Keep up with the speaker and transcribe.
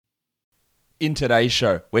In today's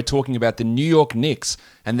show, we're talking about the New York Knicks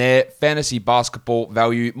and their fantasy basketball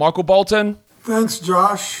value. Michael Bolton. Thanks,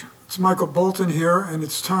 Josh. It's Michael Bolton here, and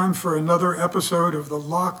it's time for another episode of the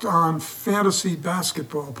Locked On Fantasy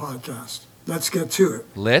Basketball Podcast. Let's get to it.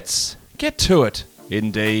 Let's get to it,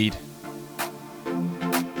 indeed.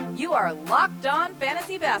 You are Locked On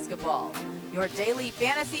Fantasy Basketball, your daily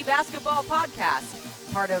fantasy basketball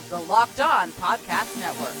podcast, part of the Locked On Podcast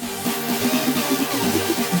Network.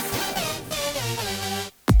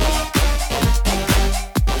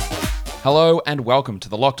 Hello and welcome to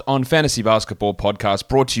the Locked On Fantasy Basketball Podcast,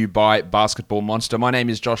 brought to you by Basketball Monster. My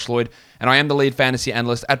name is Josh Lloyd, and I am the lead fantasy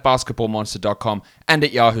analyst at basketballmonster.com and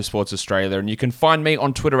at Yahoo Sports Australia. And you can find me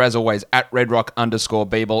on Twitter, as always, at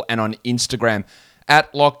redrock_Beeble, and on Instagram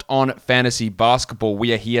at Locked On Fantasy Basketball.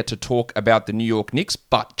 We are here to talk about the New York Knicks,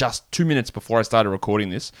 but just 2 minutes before I started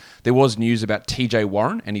recording this, there was news about TJ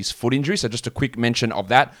Warren and his foot injury, so just a quick mention of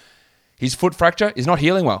that. His foot fracture is not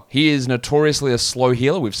healing well. He is notoriously a slow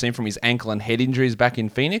healer. We've seen from his ankle and head injuries back in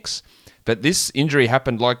Phoenix. But this injury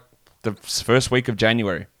happened like the first week of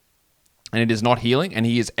January. And it is not healing, and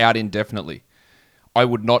he is out indefinitely. I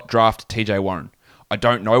would not draft TJ Warren. I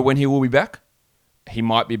don't know when he will be back. He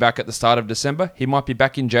might be back at the start of December. He might be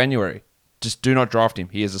back in January. Just do not draft him.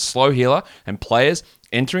 He is a slow healer, and players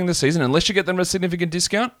entering the season, unless you get them at a significant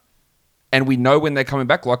discount, and we know when they're coming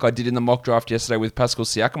back, like I did in the mock draft yesterday with Pascal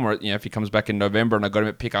Siakam, where if he comes back in November and I got him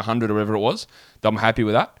at pick 100 or whatever it was, I'm happy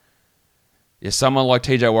with that. There's someone like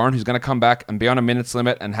TJ Warren who's going to come back and be on a minutes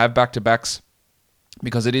limit and have back-to-backs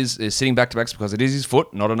because it is sitting back-to-backs because it is his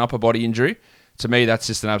foot, not an upper body injury. To me, that's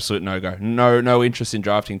just an absolute no-go. No interest in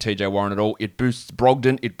drafting TJ Warren at all. It boosts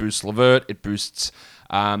Brogdon, it boosts LeVert, it boosts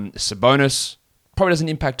Sabonis. Probably doesn't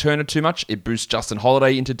impact Turner too much. It boosts Justin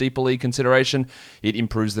Holiday into deeper league consideration. It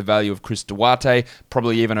improves the value of Chris Duarte,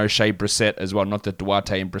 probably even O'Shea Brissett as well. Not that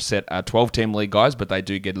Duarte and Brissett are 12-team league guys, but they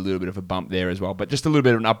do get a little bit of a bump there as well. But just a little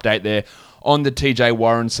bit of an update there on the TJ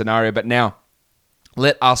Warren scenario. But now,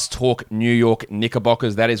 let us talk New York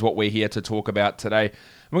Knickerbockers. That is what we're here to talk about today.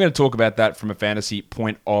 We're going to talk about that from a fantasy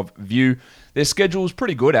point of view. Their schedule is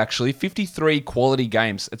pretty good, actually. 53 quality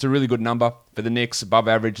games. It's a really good number for the Knicks, above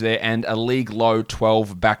average there, and a league-low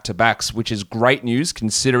 12 back-to-backs, which is great news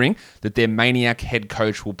considering that their maniac head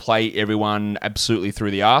coach will play everyone absolutely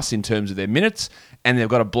through the arse in terms of their minutes, and they've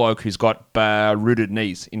got a bloke who's got rooted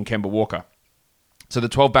knees in Kemba Walker. So the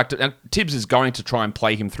 12 Tibbs is going to try and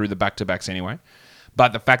play him through the back-to-backs anyway.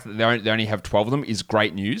 But the fact that they only have 12 of them is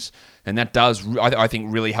great news. And that does, I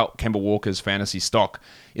think, really help Kemba Walker's fantasy stock.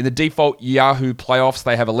 In the default Yahoo playoffs,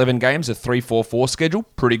 they have 11 games, a 3-4-4 schedule.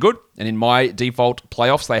 Pretty good. And in my default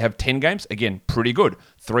playoffs, they have 10 games. Again, pretty good.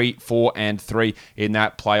 3, 4, and 3 in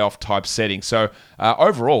that playoff type setting. So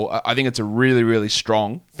overall, I think it's a really, really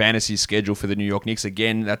strong fantasy schedule for the New York Knicks.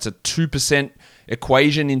 Again, that's a 2%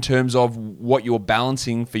 equation in terms of what you're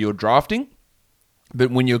balancing for your drafting. But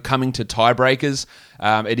when you're coming to tiebreakers,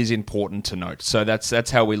 it is important to note. So that's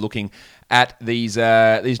how we're looking at these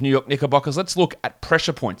New York Knickerbockers. Let's look at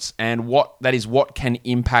pressure points and what can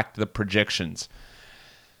impact the projections.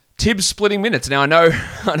 Tibbs splitting minutes. Now I know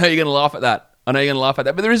you're going to laugh at that.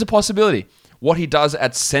 But there is a possibility. What he does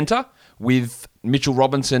at center with Mitchell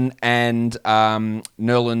Robinson and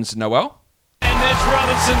Nerlens Noel. And Mitch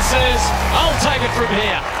Robinson says, "I'll take it from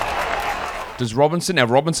here." Does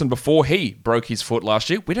Robinson, before he broke his foot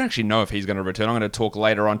last year, we don't actually know if he's going to return. I'm going to talk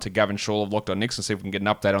later on to Gavin Shaw of Locked On Knicks and see if we can get an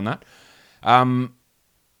update on that.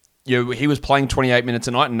 He was playing 28 minutes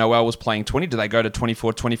a night and Noel was playing 20. Do they go to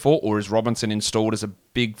 24-24 or is Robinson installed as a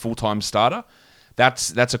big full-time starter?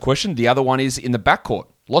 That's a question. The other one is in the backcourt.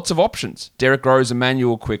 Lots of options. Derrick Rose,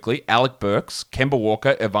 Emmanuel Quickley, Alec Burks, Kemba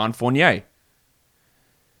Walker, Evan Fournier.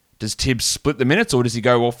 Does Tibbs split the minutes or does he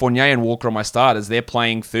go, well, Fournier and Walker are my starters. They're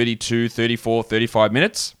playing 32, 34, 35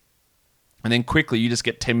 minutes. And then quickly you just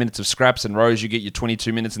get 10 minutes of scraps and Rose, you get your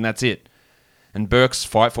 22 minutes and that's it. And Burks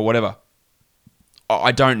fight for whatever.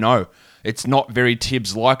 I don't know. It's not very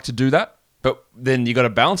Tibbs-like to do that. But then you got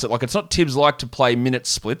to balance it. Like it's not Tibbs-like to play minute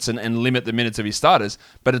splits and limit the minutes of his starters.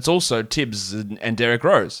 But it's also Tibbs and Derrick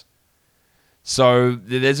Rose. So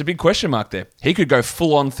there's a big question mark there. He could go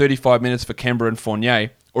full-on 35 minutes for Kemba and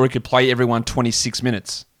Fournier, or he could play everyone 26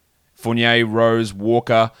 minutes. Fournier, Rose,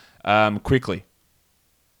 Walker, quickly.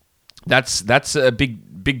 That's a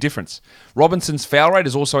big difference. Robinson's foul rate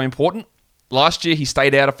is also important. Last year, he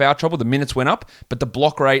stayed out of foul trouble. The minutes went up, but the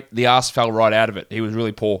block rate, the arse fell right out of it. He was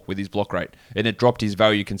really poor with his block rate, and it dropped his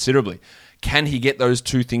value considerably. Can he get those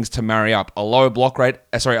two things to marry up? A low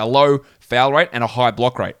foul rate and a high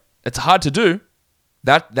block rate. It's hard to do,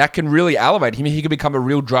 that can really elevate him. He could become a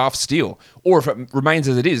real draft steal. Or if it remains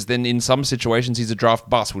as it is, then in some situations he's a draft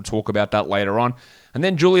bust. We'll talk about that later on. And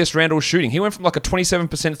then Julius Randle shooting. He went from like a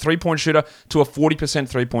 27% three-point shooter to a 40%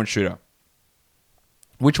 three-point shooter.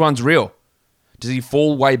 Which one's real? Does he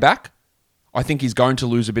fall way back? I think he's going to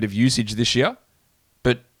lose a bit of usage this year.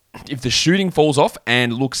 But if the shooting falls off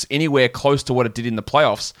and looks anywhere close to what it did in the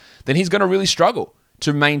playoffs, then he's going to really struggle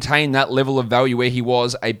to maintain that level of value where he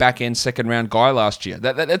was a back-end second-round guy last year.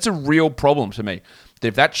 That's a real problem to me. That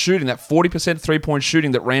if that shooting, that 40% three-point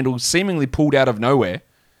shooting that Randle seemingly pulled out of nowhere,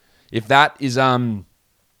 if that is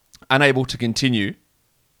unable to continue,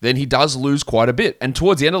 then he does lose quite a bit. And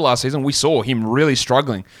towards the end of last season, we saw him really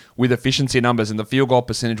struggling with efficiency numbers, and the field goal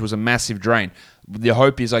percentage was a massive drain. The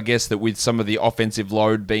hope is, I guess, that with some of the offensive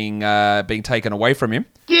load being taken away from him,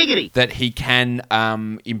 Giggity, that he can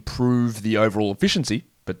improve the overall efficiency.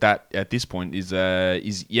 But that, at this point, is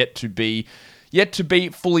yet to be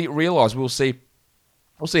fully realised. We'll see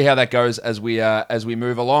how that goes as we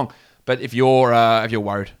move along. But if you're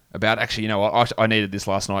worried about, actually, you know what, I needed this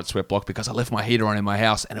last night, Sweat Block, because I left my heater on in my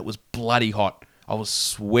house and it was bloody hot. I was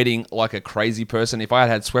sweating like a crazy person. If I had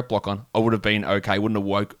had Sweat Block on, I would have been okay. Wouldn't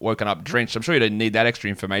have woken up drenched. I'm sure you don't need that extra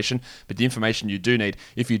information, but the information you do need,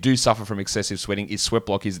 if you do suffer from excessive sweating, is Sweat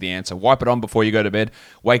Block is the answer. Wipe it on before you go to bed.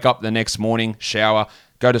 Wake up the next morning, shower,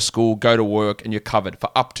 go to school, go to work, and you're covered for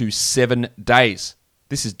up to 7 days.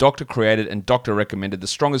 This is doctor-created and doctor-recommended, the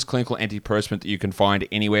strongest clinical antiperspirant that you can find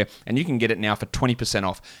anywhere, and you can get it now for 20%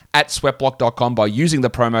 off at sweatblock.com by using the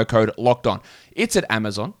promo code LOCKEDON. It's at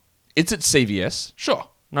Amazon. It's at CVS. Sure,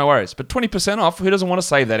 no worries. But 20% off, who doesn't want to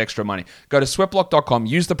save that extra money? Go to sweatblock.com,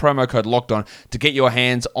 use the promo code LOCKEDON to get your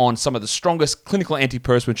hands on some of the strongest clinical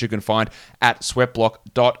antiperspirants you can find at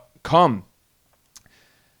sweatblock.com.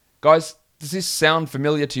 Guys, does this sound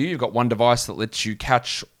familiar to you? You've got one device that lets you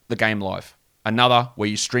catch the game live. Another where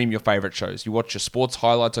you stream your favorite shows. You watch your sports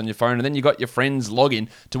highlights on your phone, and then you got your friends log in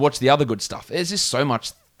to watch the other good stuff. There's just so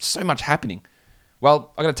much happening.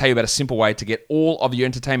 Well, I'm going to tell you about a simple way to get all of your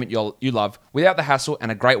entertainment you love without the hassle,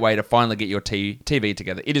 and a great way to finally get your TV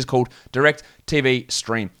together. It is called Direct TV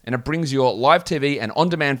Stream, and it brings your live TV and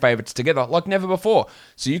on-demand favorites together like never before.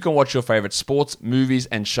 So you can watch your favorite sports, movies,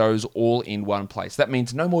 and shows all in one place. That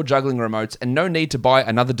means no more juggling remotes and no need to buy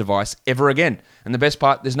another device ever again. And the best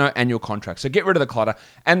part, there's no annual contract. So get rid of the clutter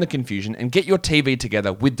and the confusion and get your TV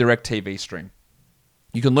together with Direct TV Stream.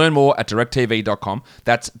 You can learn more at directtv.com.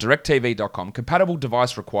 That's directtv.com. Compatible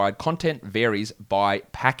device required. Content varies by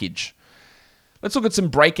package. Let's look at some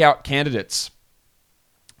breakout candidates.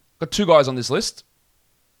 Got 2 guys on this list.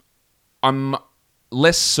 I'm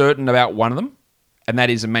less certain about one of them, and that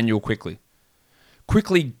is Emmanuel Quickley.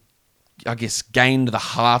 Quickley, I guess, gained the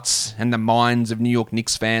hearts and the minds of New York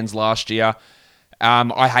Knicks fans last year.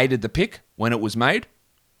 I hated the pick when it was made,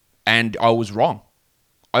 and I was wrong.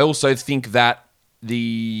 I also think that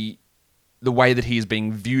the way that he is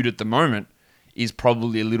being viewed at the moment is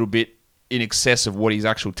probably a little bit in excess of what his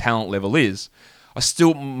actual talent level is.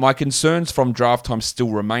 My concerns from draft time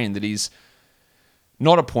still remain that he's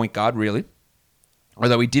not a point guard, really.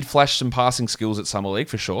 Although he did flash some passing skills at Summer League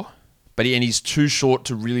for sure. But he's too short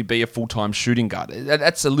to really be a full-time shooting guard.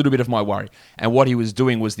 That's a little bit of my worry. And what he was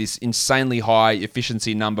doing was this insanely high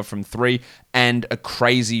efficiency number from 3 and a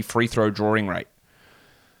crazy free throw drawing rate.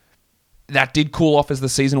 That did cool off as the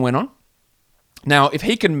season went on. Now, if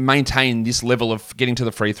he can maintain this level of getting to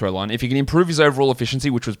the free throw line, if he can improve his overall efficiency,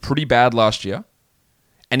 which was pretty bad last year,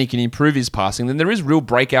 and he can improve his passing, then there is real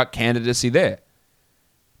breakout candidacy there.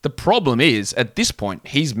 The problem is, at this point,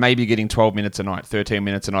 he's maybe getting 12 minutes a night, 13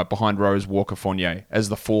 minutes a night behind Rose, Walker, Fournier as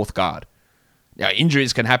the 4th guard. Now,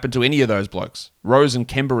 injuries can happen to any of those blokes, Rose and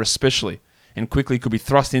Kemba especially, and Quickley could be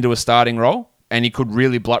thrust into a starting role, and he could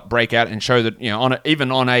really break out and show that, even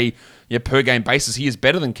on a per game basis, he is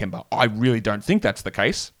better than Kemba. I really don't think that's the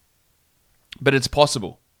case, but it's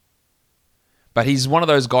possible. But he's one of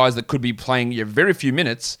those guys that could be playing very few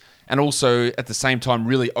minutes and also at the same time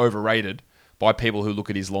really overrated by people who look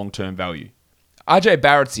at his long-term value. RJ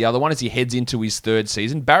Barrett's the other one as he heads into his 3rd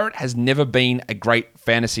season. Barrett has never been a great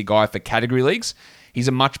fantasy guy for category leagues. He's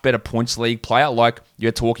a much better points league player, like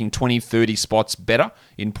you're talking 20, 30 spots better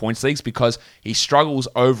in points leagues because he struggles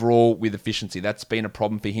overall with efficiency. That's been a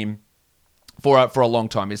problem for him for a long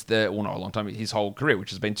time. Not a long time, his whole career,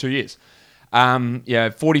 which has been 2 years.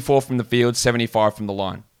 44 from the field, 75 from the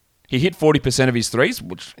line. He hit 40% of his threes,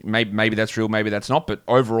 which maybe that's real, maybe that's not. But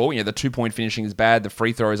overall, the 2-point finishing is bad. The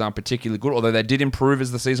free throws aren't particularly good, although they did improve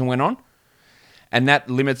as the season went on. And that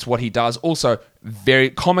limits what he does. Also, very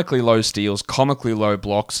comically low steals, comically low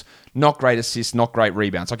blocks, not great assists, not great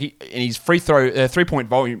rebounds. Like in his 3-point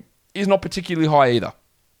volume is not particularly high either.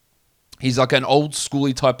 He's like an old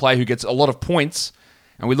schooly type player who gets a lot of points,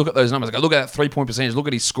 and we look at those numbers. Like, I look at that 3-point percentage, look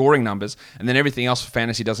at his scoring numbers, and then everything else for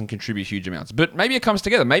fantasy doesn't contribute huge amounts. But maybe it comes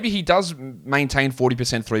together. Maybe he does maintain 40%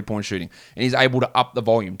 3-point shooting, and he's able to up the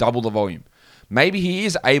volume, double the volume. Maybe he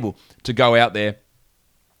is able to go out there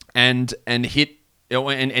and hit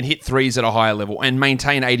and hit threes at a higher level and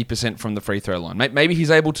maintain 80% from the free throw line. Maybe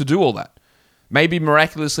he's able to do all that. Maybe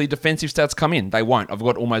miraculously defensive stats come in. They won't. I've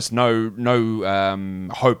got almost no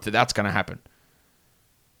hope that that's going to happen.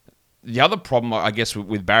 The other problem, I guess,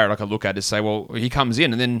 with Barrett, I look at is say, well, he comes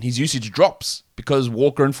in and then his usage drops because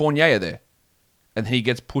Walker and Fournier are there. And he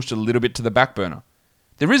gets pushed a little bit to the back burner.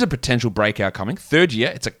 There is a potential breakout coming. Third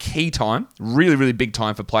year, it's a key time. Really, really big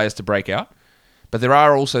time for players to break out. But there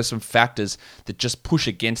are also some factors that just push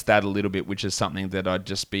against that a little bit, which is something that I'd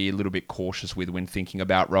just be a little bit cautious with when thinking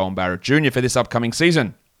about Rowan Barrett Jr. for this upcoming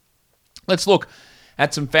season. Let's look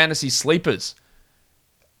at some fantasy sleepers.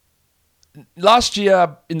 Last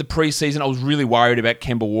year in the preseason, I was really worried about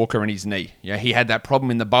Kemba Walker and his knee. Yeah, he had that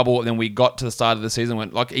problem in the bubble, and then we got to the start of the season and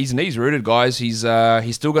went, like, his knee's rooted, guys. He's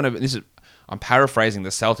still going to... I'm paraphrasing the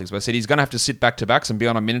Celtics, but I said he's going to have to sit back-to-backs and be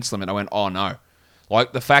on a minutes limit. I went, oh, no.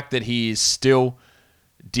 Like, the fact that he is still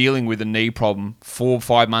dealing with a knee problem 4 or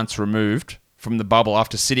 5 months removed from the bubble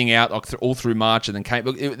after sitting out all through March and then came...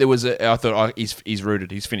 I thought, oh, he's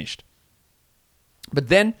rooted. He's finished. But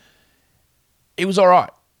then, it was all right.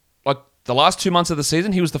 Like, the last 2 months of the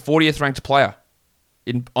season, he was the 40th ranked player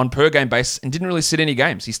on per-game basis and didn't really sit any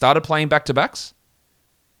games. He started playing back-to-backs.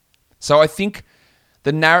 So I think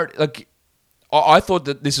the narrative... Like, I thought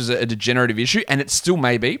that this was a degenerative issue, and it still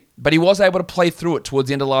may be, but he was able to play through it towards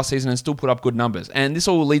the end of last season and still put up good numbers. And this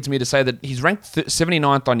all leads me to say that he's ranked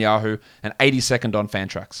 79th on Yahoo and 82nd on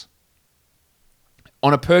Fantrax.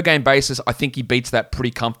 On a per-game basis, I think he beats that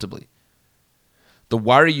pretty comfortably. The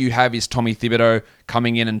worry you have is Tommy Thibodeau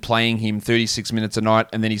coming in and playing him 36 minutes a night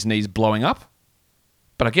and then his knees blowing up.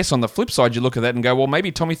 But I guess on the flip side, you look at that and go, well,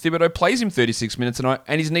 maybe Tommy Thibodeau plays him 36 minutes a night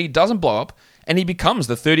and his knee doesn't blow up and he becomes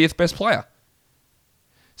the 30th best player.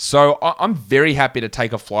 So I'm very happy to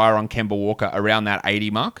take a flyer on Kemba Walker around that 80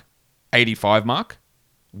 mark, 85 mark,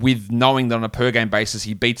 with knowing that on a per-game basis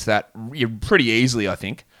he beats that pretty easily, I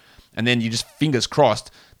think. And then you just fingers crossed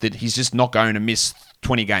that he's just not going to miss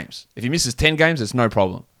 20 games. If he misses 10 games, it's no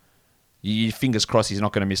problem. You fingers crossed he's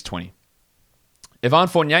not going to miss 20. Evan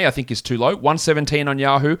Fournier, I think, is too low. 117 on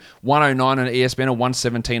Yahoo, 109 on ESPN, and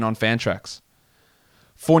 117 on Fantrax.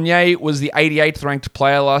 Fournier was the 88th ranked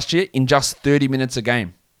player last year in just 30 minutes a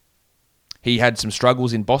game. He had some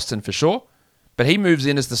struggles in Boston for sure, but he moves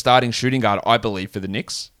in as the starting shooting guard, I believe, for the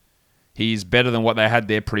Knicks. He's better than what they had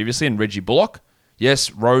there previously in Reggie Bullock.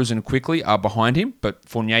 Yes, Rose and Quickly are behind him, but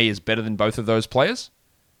Fournier is better than both of those players.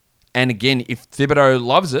 And again, if Thibodeau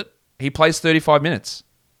loves it, he plays 35 minutes.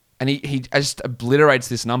 And he just obliterates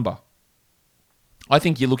this number. I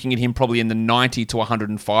think you're looking at him probably in the 90 to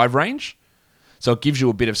 105 range. So it gives you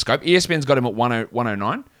a bit of scope. ESPN's got him at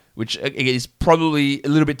 109. Which is probably a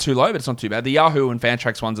little bit too low, but it's not too bad. The Yahoo and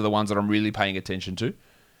Fantrax ones are the ones that I'm really paying attention to.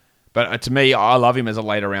 But to me, I love him as a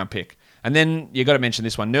later round pick. And then you got to mention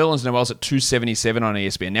this one. Nerlens Noel's at 277 on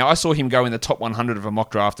ESPN. Now, I saw him go in the top 100 of a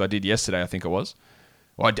mock draft I did yesterday, I think it was.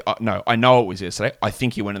 Well, I know it was yesterday. I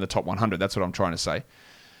think he went in the top 100. That's what I'm trying to say.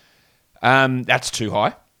 That's too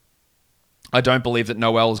high. I don't believe that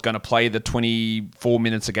Noel is going to play the 24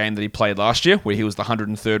 minutes a game that he played last year, where he was the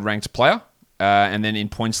 103rd ranked player. And then in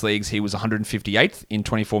points leagues, he was 158th in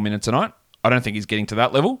 24 minutes a night. I don't think he's getting to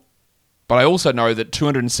that level. But I also know that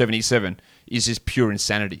 277 is just pure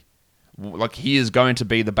insanity. Like, he is going to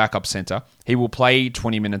be the backup center. He will play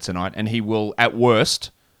 20 minutes a night, and he will, at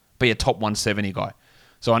worst, be a top 170 guy.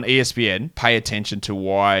 So on ESPN, pay attention to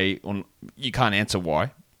why... You can't answer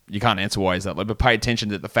why. You can't answer why he's that low, but pay attention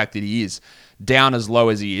to the fact that he is down as low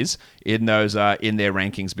as he is in those in their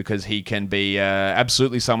rankings, because he can be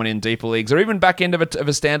absolutely someone in deeper leagues or even back end of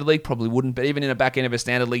a standard league. Probably wouldn't, but even in a back end of a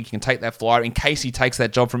standard league, you can take that flyer in case he takes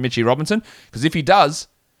that job from Mitchie Robinson. Because if he does,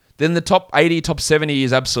 then the top 80, top 70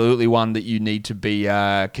 is absolutely one that you need to be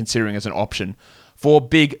considering as an option for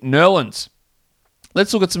big Nerlens.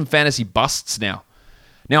 Let's look at some fantasy busts now.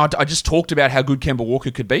 Now, I just talked about how good Kemba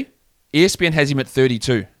Walker could be. ESPN has him at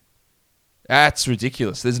 32. That's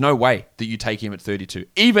ridiculous. There's no way that you take him at 32.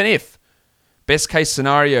 Even if, best case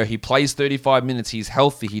scenario, he plays 35 minutes, he's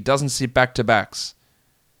healthy, he doesn't sit back-to-backs.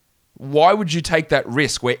 Why would you take that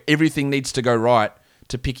risk where everything needs to go right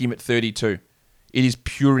to pick him at 32? It is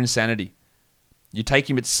pure insanity. You take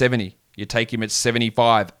him at 70, you take him at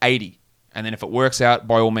 75, 80, and then if it works out,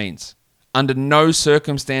 by all means. Under no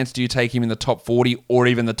circumstance do you take him in the top 40 or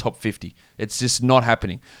even the top 50. It's just not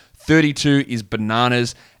happening. 32 is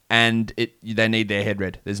bananas, and they need their head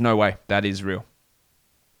read. There's no way. That is real.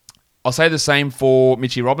 I'll say the same for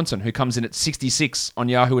Mitchie Robinson, who comes in at 66 on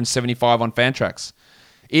Yahoo and 75 on Fantrax.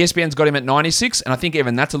 ESPN's got him at 96, and I think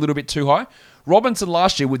even that's a little bit too high. Robinson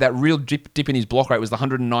last year, with that real dip in his block rate, was the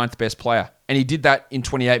 109th best player. And he did that in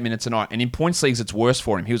 28 minutes a night. And in points leagues, it's worse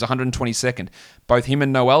for him. He was 122nd. Both him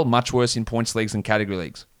and Noel, much worse in points leagues than category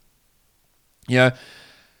leagues. You know,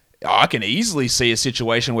 I can easily see a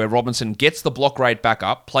situation where Robinson gets the block rate back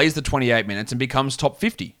up, plays the 28 minutes, and becomes top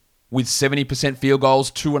 50 with 70% field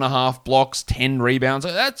goals, 2.5 blocks, 10 rebounds.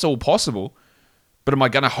 That's all possible. But am I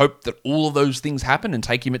going to hope that all of those things happen and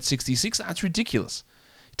take him at 66? That's ridiculous.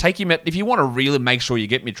 Take him at, if you want to really make sure you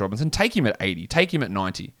get Mitch Robinson, take him at 80, take him at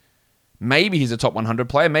 90. Maybe he's a top 100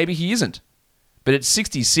 player, maybe he isn't. But at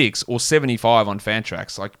 66 or 75 on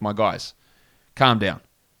Fantrax, like, my guys, calm down.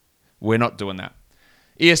 We're not doing that.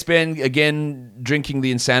 ESPN, again, drinking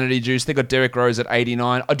the insanity juice. They got Derrick Rose at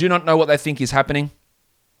 89. I do not know what they think is happening.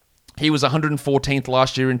 He was 114th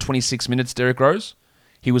last year in 26 minutes, Derrick Rose.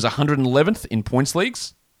 He was 111th in points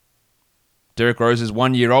leagues. Derrick Rose is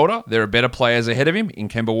 1 year older. There are better players ahead of him in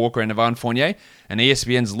Kemba Walker and Evan Fournier. And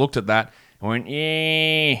ESPN's looked at that and went,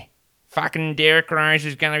 yeah, fucking Derrick Rose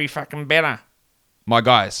is going to be fucking better. My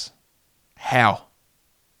guys, how?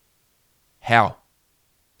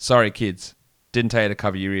 Sorry, kids. Didn't tell you to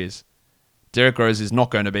cover your ears. Derrick Rose is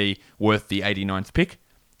not going to be worth the 89th pick.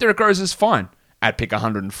 Derrick Rose is fine at pick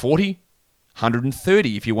 140,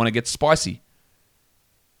 130 if you want to get spicy.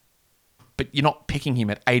 But you're not picking him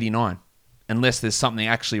at 89 unless there's something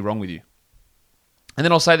actually wrong with you. And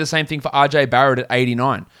then I'll say the same thing for RJ Barrett at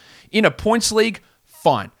 89. In a points league,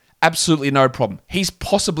 fine. Absolutely no problem. He's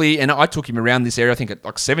possibly, and I took him around this area, I think at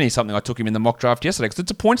like 70-something, I took him in the mock draft yesterday because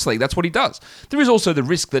it's a points league. That's what he does. There is also the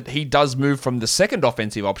risk that he does move from the second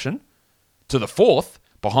offensive option to the fourth,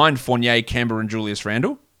 behind Fournier, Kemba, and Julius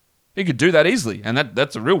Randle. He could do that easily, and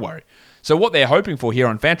that's a real worry. So what they're hoping for here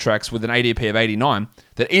on Fantrax with an ADP of 89,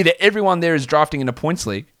 that either everyone there is drafting in a points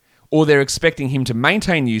league, or they're expecting him to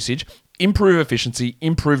maintain usage, improve efficiency,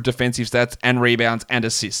 improve defensive stats and rebounds and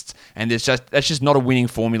assists. And that's just not a winning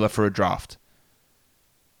formula for a draft.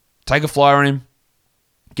 Take a flyer on him.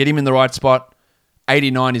 Get him in the right spot.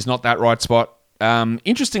 89 is not that right spot.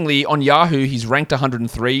 Interestingly, on Yahoo, he's ranked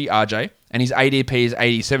 103, RJ, and his ADP is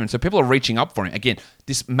 87. So people are reaching up for him. Again,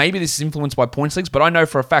 maybe this is influenced by points leagues, but I know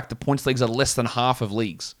for a fact the points leagues are less than half of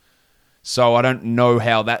leagues. So I don't know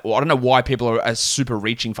I don't know why people are super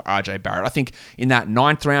reaching for RJ Barrett. I think in that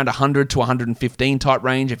 9th round, 100 to 115 type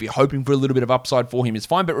range, if you're hoping for a little bit of upside for him, is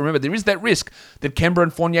fine. But remember, there is that risk that Kemba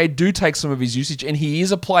and Fournier do take some of his usage, and he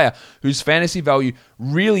is a player whose fantasy value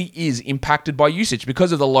really is impacted by usage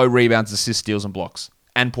because of the low rebounds, assists, steals, and blocks,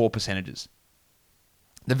 and poor percentages.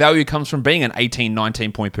 The value comes from being an 18,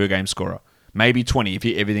 19 point per game scorer, maybe 20 if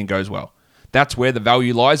everything goes well. That's where the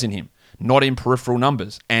value lies in him, not in peripheral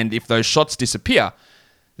numbers. And if those shots disappear,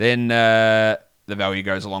 then the value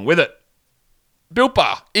goes along with it. Built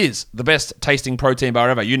Bar is the best tasting protein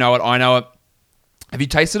bar ever. You know it, I know it. Have you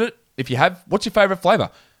tasted it? If you have, what's your favorite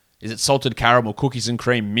flavor? Is it salted caramel, cookies and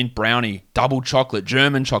cream, mint brownie, double chocolate,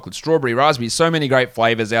 German chocolate, strawberry, raspberry? So many great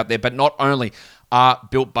flavors out there. But not only are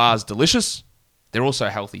Built Bars delicious, they're also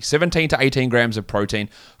healthy. 17 to 18 grams of protein,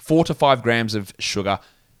 4 to 5 grams of sugar,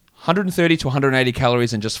 130 to 180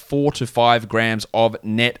 calories, and just 4 to 5 grams of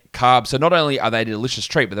net carbs. So not only are they a delicious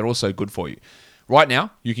treat, but they're also good for you. Right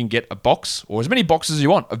now, you can get a box, or as many boxes as you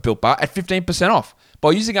want, of Built Bar at 15% off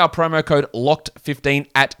by using our promo code LOCKED15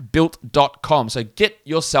 at built.com. So get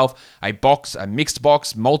yourself a box, a mixed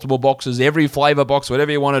box, multiple boxes, every flavor box,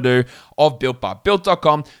 whatever you want to do, of Built Bar.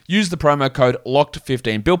 Built.com, use the promo code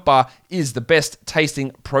LOCKED15. Built Bar is the best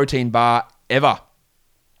tasting protein bar ever.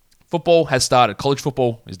 Football has started. College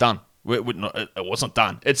football is done. It wasn't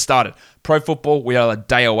done. It started. Pro football, we are a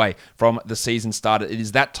day away from the season started. It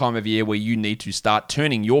is that time of year where you need to start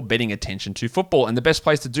turning your betting attention to football. And the best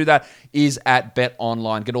place to do that is at Bet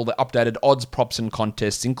Online. Get all the updated odds, props, and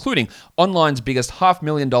contests, including online's biggest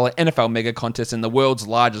 $500,000 NFL mega contest and the world's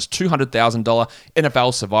largest $200,000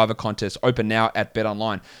 NFL Survivor contest. Open now at Bet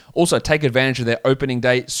Online. Also, take advantage of their opening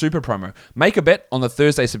day super promo. Make a bet on the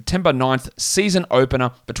Thursday, September 9th season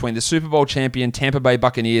opener between the Super Bowl champion Tampa Bay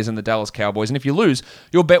Buccaneers and the Dallas Cowboys. And if you lose,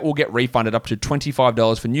 your bet will get refunded up to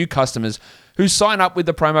 $25 for new customers who sign up with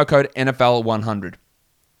the promo code NFL100.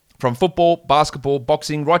 From football, basketball,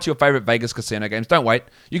 boxing, right to your favorite Vegas casino games. Don't wait.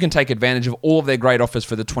 You can take advantage of all of their great offers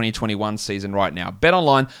for the 2021 season right now.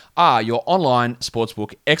 BetOnline are your online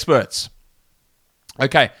sportsbook experts.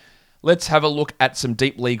 Okay, let's have a look at some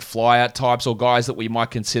deep league flyer types or guys that we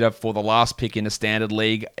might consider for the last pick in a standard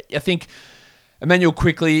league. I think Emmanuel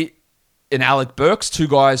Quickly and Alec Burks, two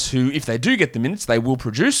guys who, if they do get the minutes, they will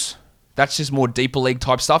produce. That's just more deeper league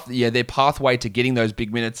type stuff. Yeah, their pathway to getting those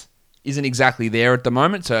big minutes isn't exactly there at the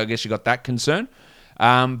moment, so I guess you got that concern.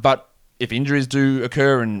 But if injuries do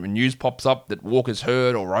occur and news pops up that Walker's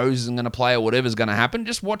hurt or Rose isn't going to play or whatever's going to happen,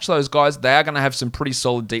 just watch those guys. They are going to have some pretty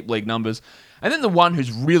solid deep league numbers. And then the one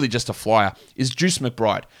who's really just a flyer is Juice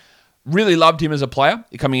McBride. Really loved him as a player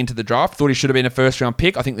coming into the draft. Thought he should have been a first-round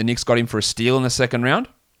pick. I think the Knicks got him for a steal in the second round.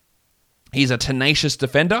 He's a tenacious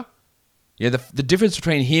defender. Yeah, the difference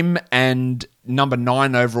between him and number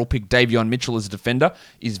 9 overall pick Davion Mitchell as a defender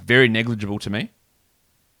is very negligible to me.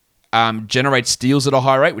 Generates steals at a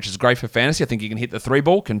high rate, which is great for fantasy. I think he can hit the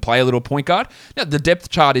 3-ball, can play a little point guard. Now, the depth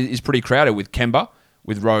chart is pretty crowded with Kemba,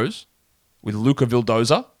 with Rose, with Luka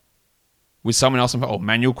Vildoza, with someone else,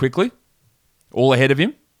 Manuel Quickly, all ahead of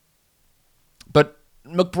him. But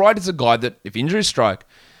McBride is a guy that, if injuries strike,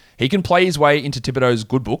 he can play his way into Thibodeau's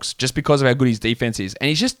good books just because of how good his defense is. And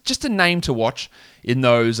he's just a name to watch in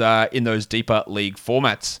those deeper league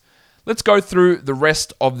formats. Let's go through the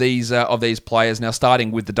rest of these players now,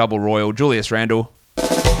 starting with the double royal, Julius Randle.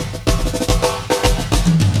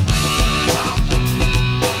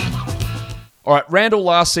 All right, Randle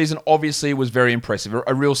last season obviously was very impressive,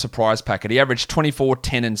 a real surprise packet. He averaged 24,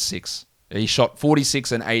 10, and 6. He shot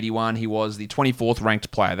 46 and 81. He was the 24th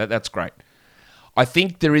ranked player. That's great. I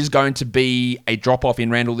think there is going to be a drop-off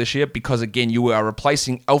in Randle this year because, again, you are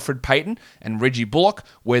replacing Alfred Payton and Reggie Bullock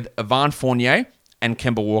with Evan Fournier and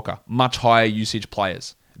Kemba Walker, much higher usage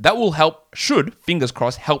players. That will should, fingers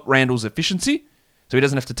crossed, help Randle's efficiency, so he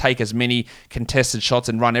doesn't have to take as many contested shots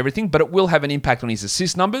and run everything, but it will have an impact on his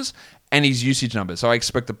assist numbers and his usage numbers. So I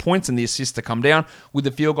expect the points and the assists to come down, with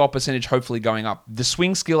the field goal percentage hopefully going up. The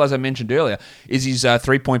swing skill, as I mentioned earlier, is his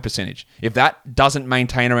 3-point percentage. If that doesn't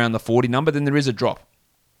maintain around the 40 number, then there is a drop.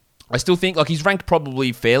 I still think he's ranked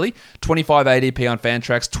probably fairly, 25 ADP on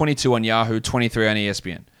Fantrax, 22 on Yahoo, 23 on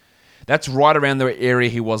ESPN. That's right around the area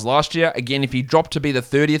he was last year. Again, if he dropped to be the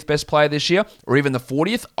 30th best player this year, or even the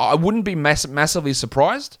 40th, I wouldn't be massively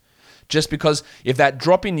surprised. Just because if that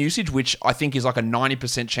drop in usage, which I think is like a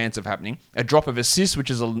 90% chance of happening, a drop of assists, which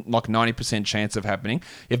is like 90% chance of happening,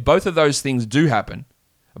 if both of those things do happen,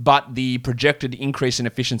 but the projected increase in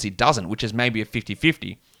efficiency doesn't, which is maybe a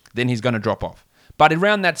 50-50, then he's going to drop off. But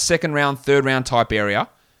around that second round, third round type area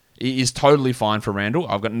is totally fine for Randle.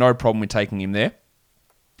 I've got no problem with taking him there.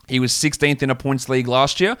 He was 16th in a points league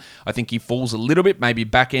last year. I think he falls a little bit, maybe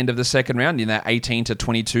back end of the second round in that 18 to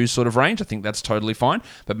 22 sort of range. I think that's totally fine,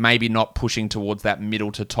 but maybe not pushing towards that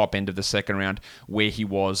middle to top end of the second round where he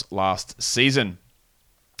was last season.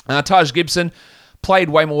 Taj Gibson played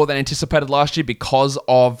way more than anticipated last year because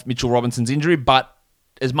of Mitchell Robinson's injury, but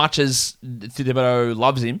as much as Thibodeau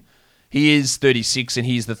loves him, he is 36 and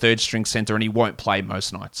he's the third string center and he won't play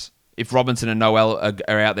most nights. If Robinson and Noel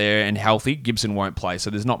are out there and healthy, Gibson won't play, so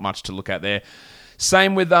there's not much to look at there.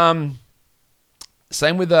 Same with Obi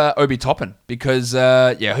Toppin, because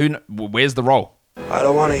where's the role? I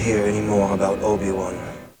don't want to hear any more about Obi-Wan.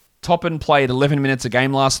 Toppin played 11 minutes a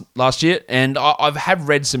game last year, and I've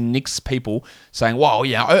read some Knicks people saying, "Wow,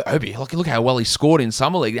 yeah, Obi, look how well he scored in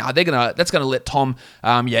summer league. That's gonna let Tom,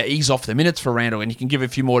 ease off the minutes for Randle, and he can give a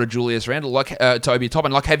few more to Julius Randle, to Obi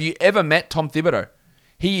Toppin. Have you ever met Tom Thibodeau?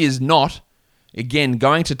 He is not, again,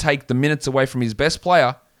 going to take the minutes away from his best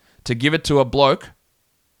player to give it to a bloke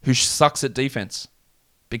who sucks at defense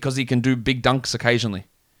because he can do big dunks occasionally.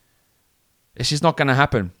 It's just not going to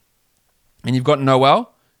happen. And you've got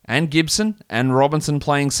Noel and Gibson and Robinson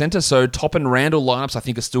playing center, so Toppin Randle lineups I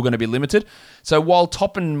think are still going to be limited. So while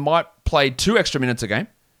Toppin might play 2 extra minutes a game,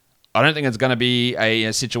 I don't think it's going to be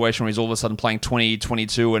a situation where he's all of a sudden playing 20,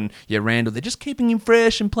 22, and Randle, they're just keeping him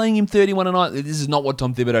fresh and playing him 31 a night. This is not what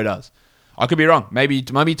Tom Thibodeau does. I could be wrong. Maybe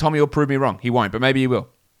Tommy will prove me wrong. He won't, but maybe he will.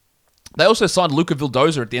 They also signed Luka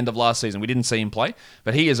Vildoza at the end of last season. We didn't see him play,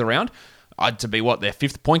 but he is around. To be their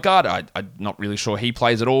 5th point guard. I'm not really sure he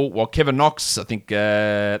plays at all. While Kevin Knox, I think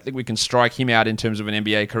we can strike him out in terms of an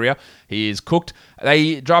NBA career. He is cooked.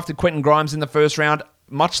 They drafted Quentin Grimes in the first round.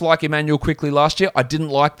 Much like Emmanuel Quickly last year, I didn't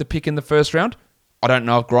like the pick in the first round. I don't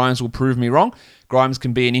know if Grimes will prove me wrong. Grimes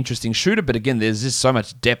can be an interesting shooter, but again, there's just so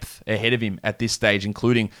much depth ahead of him at this stage,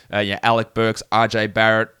 including Alec Burks, RJ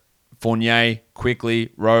Barrett, Fournier,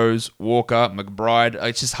 Quickly, Rose, Walker, McBride.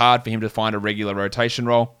 It's just hard for him to find a regular rotation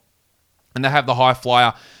role. And they have the high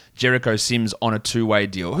flyer, Jericho Sims, on a 2-way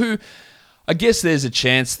deal, who I guess there's a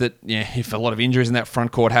chance that if a lot of injuries in that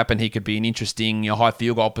front court happen, he could be an interesting high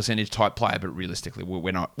field goal percentage type player. But realistically,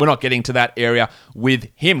 we're not getting to that area with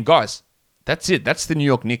him. Guys, that's it. That's the New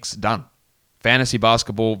York Knicks done. fantasy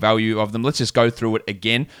basketball value of them. Let's just go through it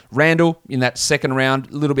again. Randle in that second round,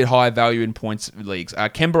 a little bit higher value in points leagues.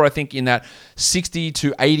 Kemba, I think, in that 60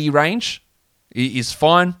 to 80 range is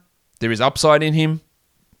fine. There is upside in him.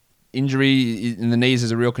 Injury in the knees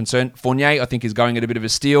is a real concern. Fournier, I think, is going at a bit of a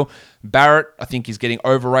steal. Barrett, I think, is getting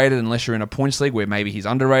overrated unless you're in a points league where maybe he's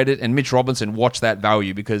underrated. And Mitch Robinson, watch that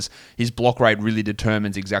value because his block rate really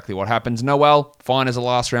determines exactly what happens. Noel, fine as a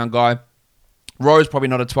last round guy. Rose, probably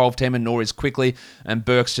not a 12-10, and nor is Quickly. And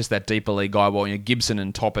Burke's just that deeper league guy. Well, Gibson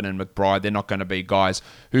and Toppin and McBride, they're not going to be guys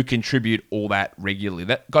who contribute all that regularly.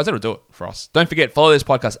 That'll do it for us. Don't forget, follow this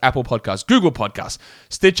podcast, Apple Podcasts, Google Podcasts,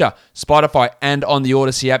 Stitcher, Spotify, and on the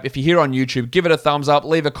Odyssey app. If you're here on YouTube, give it a thumbs up,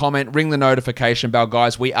 leave a comment, ring the notification bell.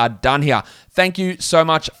 Guys, we are done here. Thank you so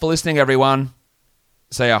much for listening, everyone.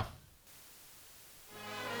 See ya.